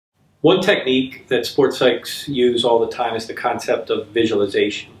One technique that sports psychs use all the time is the concept of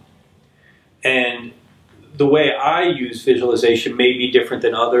visualization. And the way I use visualization may be different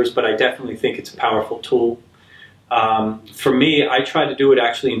than others, but I definitely think it's a powerful tool. For me, I try to do it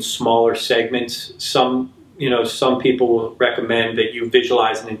actually in smaller segments. Some people will recommend that you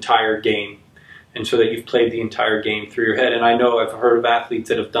visualize an entire game, and so that you've played the entire game through your head. And I know I've heard of athletes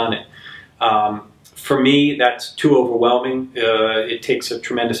that have done it. For me, that's too overwhelming. It takes a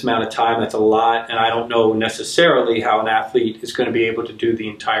tremendous amount of time. That's a lot, and I don't know necessarily how an athlete is going to be able to do the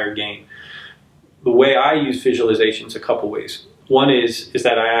entire game. The way I use visualization is a couple ways. One is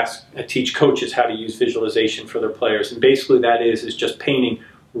that I teach coaches how to use visualization for their players, and basically that is just painting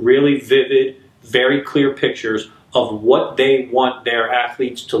really vivid, very clear pictures of what they want their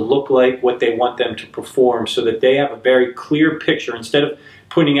athletes to look like, what they want them to perform, so that they have a very clear picture. Instead of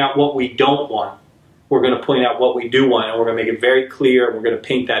pointing out what we don't want, we're going to point out what we do want, and we're going to make it very clear, and we're going to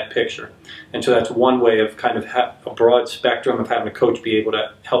paint that picture. And so that's one way of kind of a broad spectrum of having a coach be able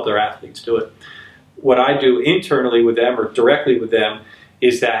to help their athletes do it. What I do internally with them or directly with them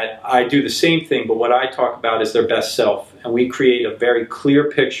is that I do the same thing, but what I talk about is their best self. And we create a very clear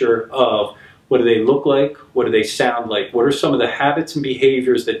picture of what do they look like, what do they sound like, what are some of the habits and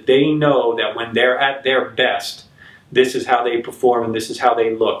behaviors that they know that when they're at their best, this is how they perform and this is how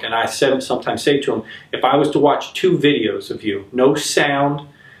they look. And I sometimes say to them, if I was to watch 2 videos of you, no sound,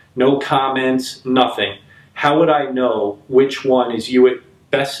 no comments, nothing, how would I know which one is you at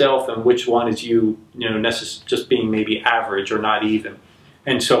best self and which one is you, just being maybe average or not even?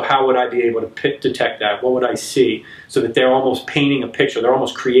 And so how would I be able to detect that? What would I see? So that they're almost painting a picture. They're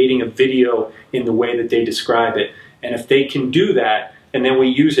almost creating a video in the way that they describe it. And if they can do that, and then we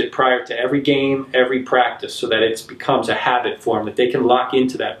use it prior to every game, every practice, so that it becomes a habit for them, that they can lock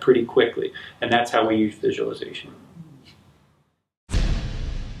into that pretty quickly. And that's how we use visualization.